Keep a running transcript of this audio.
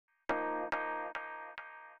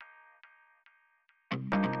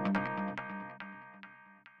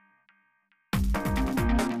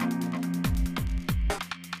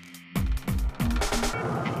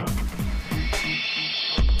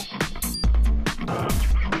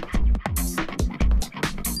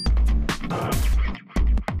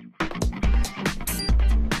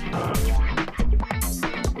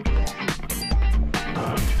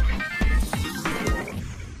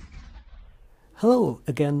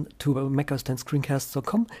again to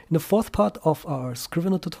macOS10screencast.com. In the fourth part of our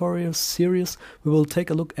Scrivener tutorial series, we will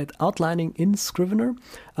take a look at outlining in Scrivener.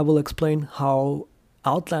 I will explain how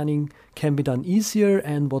outlining can be done easier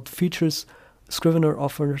and what features Scrivener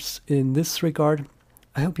offers in this regard.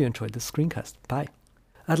 I hope you enjoyed this screencast. Bye.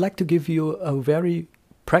 I'd like to give you a very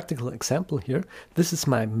practical example here. This is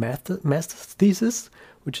my master's thesis,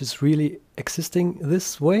 which is really existing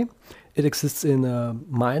this way. It exists in a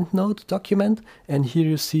MindNode document, and here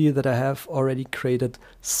you see that I have already created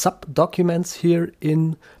sub-documents here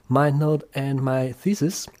in MindNode, and my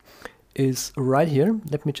thesis is right here.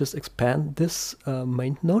 Let me just expand this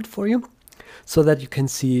MindNode for you so that you can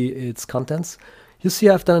see its contents. You see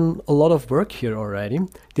I've done a lot of work here already.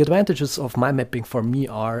 The advantages of mind mapping for me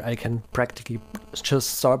are I can practically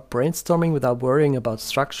just start brainstorming without worrying about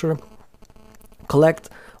structure, collect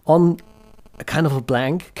on a kind of a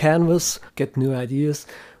blank canvas, get new ideas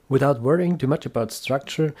without worrying too much about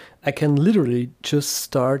structure. I can literally just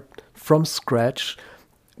start from scratch,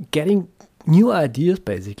 getting new ideas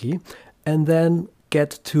basically, and then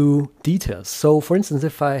get to details. So for instance,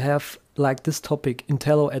 if I have like this topic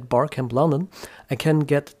Intello at Barcamp London, I can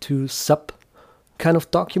get to sub kind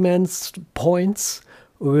of documents, points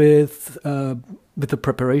with the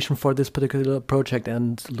preparation for this particular project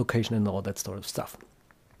and location and all that sort of stuff.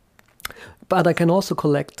 But I can also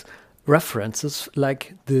collect references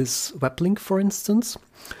like this web link, for instance,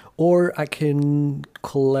 or I can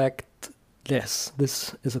collect, yes,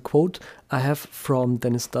 this is a quote I have from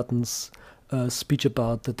Dennis Dutton's speech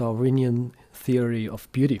about the Darwinian theory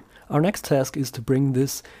of beauty. Our next task is to bring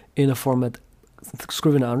this in a format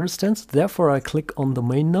Scrivener understands. Therefore, I click on the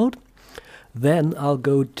main node. Then I'll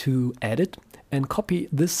go to Edit and copy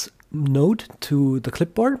this node to the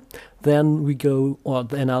clipboard. Then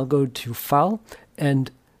I'll go to File and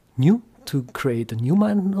New to create a new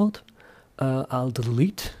main node. I'll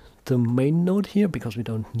delete the main node here because we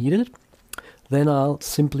don't need it. Then I'll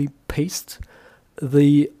simply paste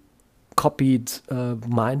the copied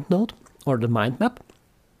mind node or the mind map.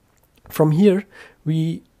 From here,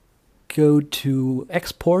 we go to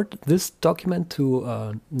export this document to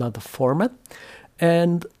another format,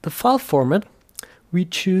 and the file format we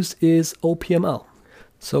choose is OPML.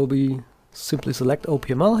 So we simply select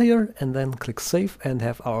OPML here and then click Save and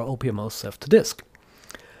have our OPML saved to disk.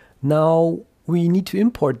 Now we need to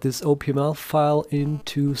import this OPML file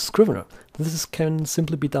into Scrivener. This can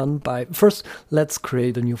simply be done by, first let's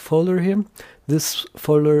create a new folder here. This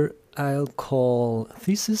folder I'll call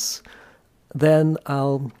Thesis. Then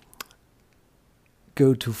I'll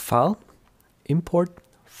go to File, Import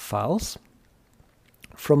Files.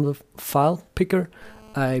 From the file picker,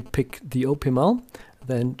 I pick the OPML,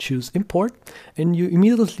 then choose Import. And you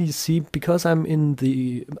immediately see, because I'm in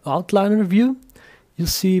the outliner view, you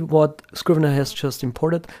see what Scrivener has just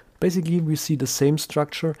imported. Basically, we see the same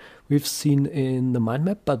structure we've seen in the mind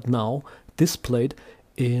map, but now displayed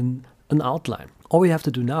in an outline. All we have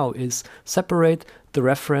to do now is separate the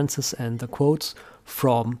references and the quotes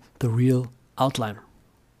from the real outline.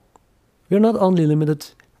 We are not only limited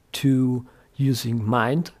to using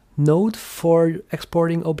MindNode for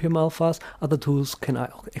exporting OPML files, other tools can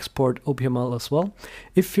export OPML as well.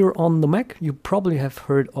 If you're on the Mac, you probably have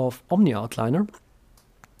heard of OmniOutliner,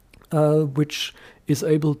 which is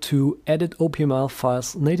able to edit OPML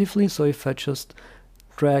files natively. So if I just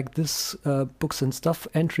drag this books and stuff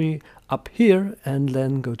entry up here and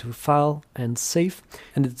then go to File and Save,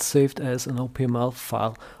 and it's saved as an OPML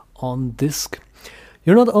file on disk.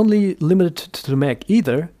 You're not only limited to the Mac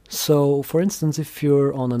either. So for instance, if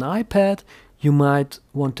you're on an iPad, you might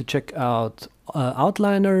want to check out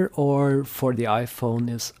Outliner, or for the iPhone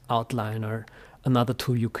is Outliner another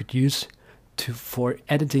tool you could use for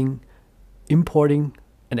editing, importing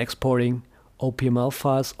and exporting OPML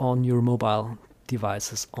files on your mobile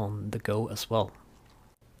devices on the go as well.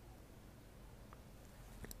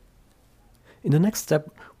 In the next step,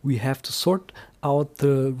 we have to sort out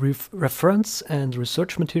the reference and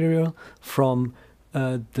research material from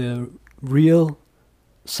the real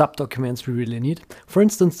subdocuments we really need. For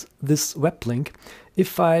instance, this web link.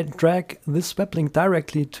 If I drag this web link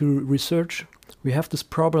directly to research, we have this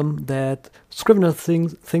problem that Scrivener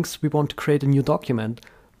thinks we want to create a new document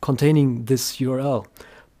containing this URL.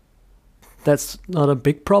 That's not a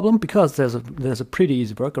big problem because there's a pretty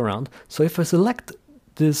easy workaround. So if I select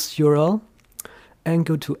this URL and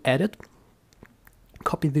go to Edit,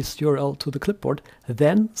 copy this URL to the clipboard,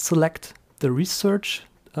 then select the research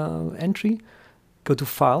entry, go to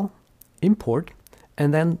File, Import,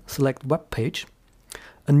 and then select Web Page,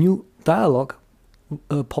 a new dialog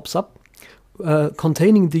pops up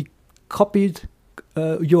containing the copied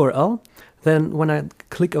URL. Then when I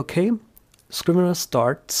click OK, Scrivener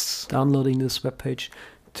starts downloading this web page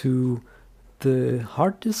to the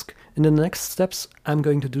hard disk. In the next steps, I'm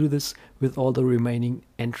going to do this with all the remaining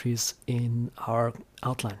entries in our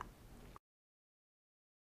outline.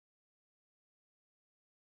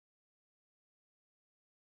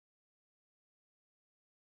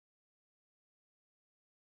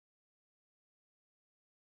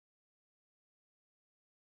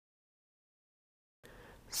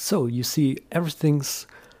 So you see everything's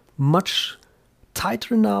much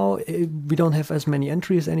tighter now. We don't have as many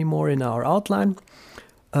entries anymore in our outline.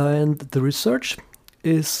 And the research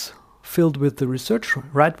is filled with the research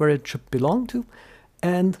right where it should belong to.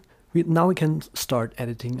 And now we can start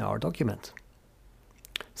editing our document.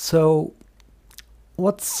 So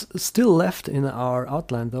what's still left in our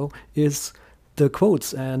outline though is the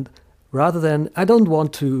quotes. And rather than, I don't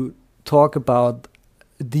want to talk about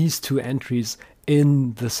these two entries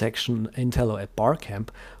in the section Intello at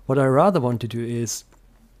Barcamp. What I rather want to do is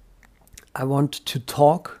I want to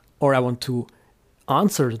talk, or I want to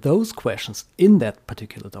answer those questions in that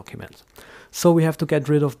particular document. So we have to get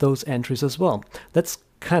rid of those entries as well. That's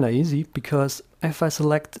kind of easy, because if I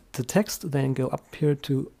select the text, then go up here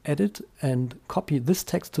to edit and copy this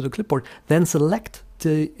text to the clipboard, then select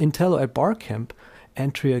the Intello at Barcamp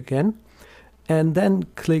entry again, and then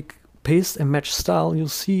click paste and match style, you'll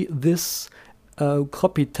see this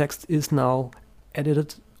copied text is now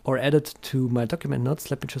edited or added to my document notes.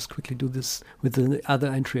 Let me just quickly do this with the other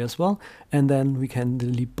entry as well, and then we can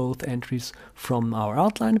delete both entries from our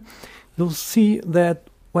outline. You'll see that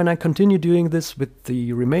when I continue doing this with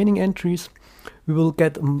the remaining entries, we will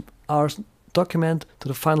get our document to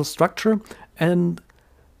the final structure, and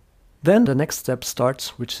then the next step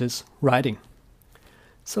starts, which is writing.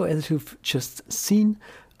 So as you've just seen,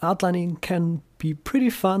 outlining can be pretty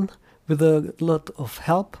fun with a lot of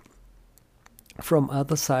help from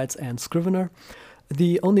other sites and Scrivener.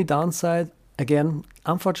 The only downside, again,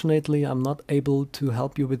 unfortunately, I'm not able to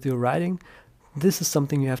help you with your writing. This is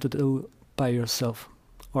something you have to do by yourself,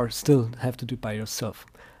 or still have to do by yourself.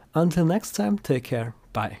 Until next time, take care.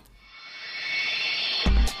 Bye.